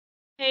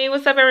Hey,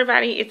 what's up,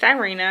 everybody? It's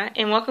Ireyna,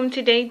 and welcome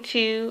to day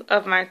 2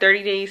 of my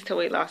 30 Days to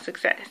Weight Loss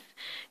Success.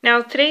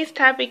 Now, today's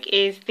topic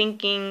is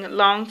thinking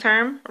long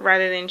term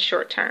rather than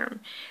short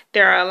term.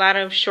 There are a lot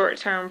of short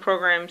term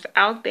programs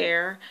out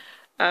there,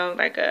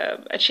 like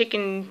a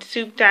chicken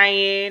soup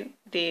diet,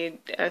 a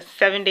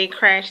 7-day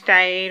crash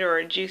diet, or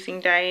a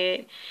juicing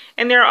diet.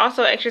 And there are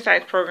also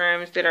exercise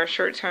programs that are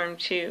short term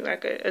too,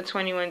 like a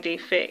 21-day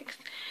fix.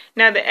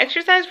 Now, the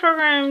exercise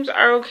programs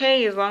are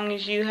okay as long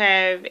as you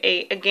have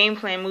a game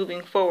plan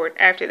moving forward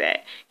after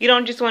that. You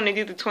don't just want to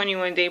do the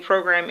 21-day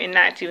program and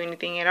not do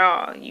anything at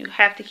all. You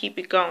have to keep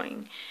it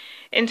going.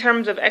 In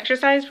terms of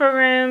exercise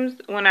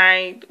programs, when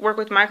I work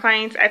with my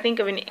clients, I think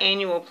of an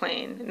annual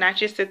plan, not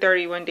just a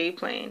 31-day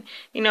plan.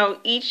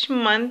 Each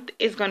month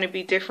is going to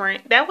be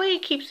different. That way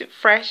it keeps it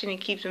fresh and it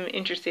keeps them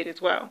interested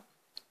as well.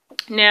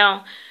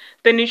 Now,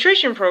 the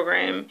nutrition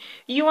program,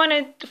 you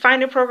want to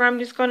find a program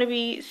that's going to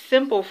be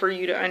simple for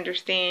you to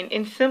understand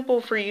and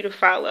simple for you to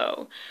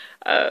follow.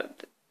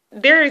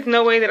 There is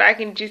no way that I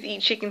can just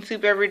eat chicken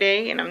soup every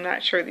day, and I'm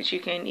not sure that you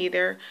can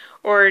either,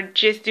 or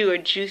just do a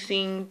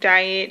juicing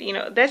diet.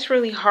 That's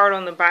really hard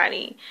on the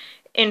body.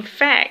 In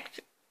fact,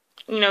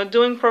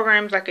 doing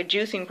programs like a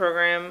juicing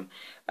program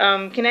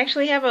can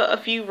actually have a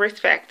few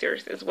risk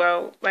factors as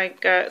well,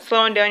 like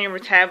slowing down your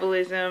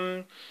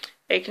metabolism.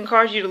 It can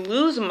cause you to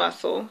lose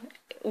muscle,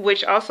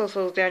 which also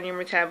slows down your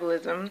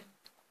metabolism.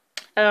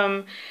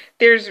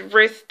 There's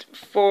risk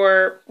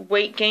for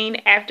weight gain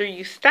after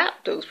you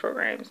stop those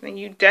programs, and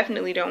you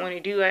definitely don't want to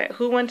do that.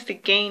 Who wants to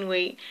gain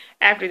weight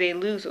after they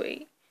lose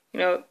weight?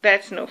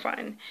 That's no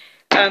fun.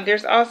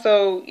 There's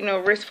also,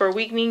 risk for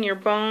weakening your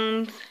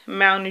bones,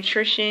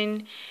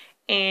 malnutrition,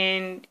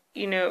 and,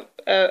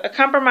 a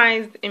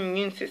compromised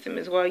immune system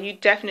as well. You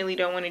definitely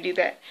don't want to do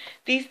that.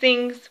 These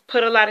things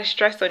put a lot of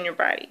stress on your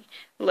body.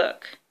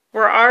 Look,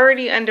 we're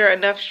already under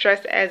enough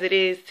stress as it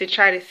is to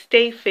try to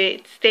stay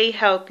fit, stay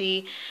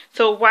healthy.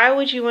 So why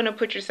would you want to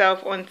put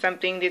yourself on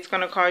something that's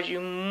going to cause you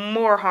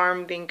more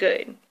harm than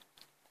good?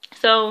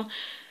 So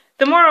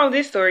the moral of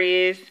this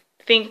story is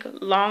think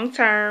long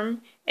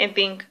term and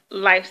think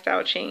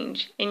lifestyle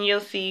change, and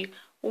you'll see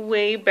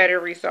way better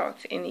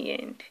results in the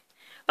end.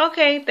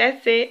 Okay,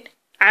 that's it.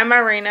 I'm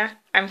Ireyna.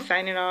 I'm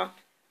signing off.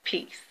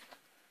 Peace.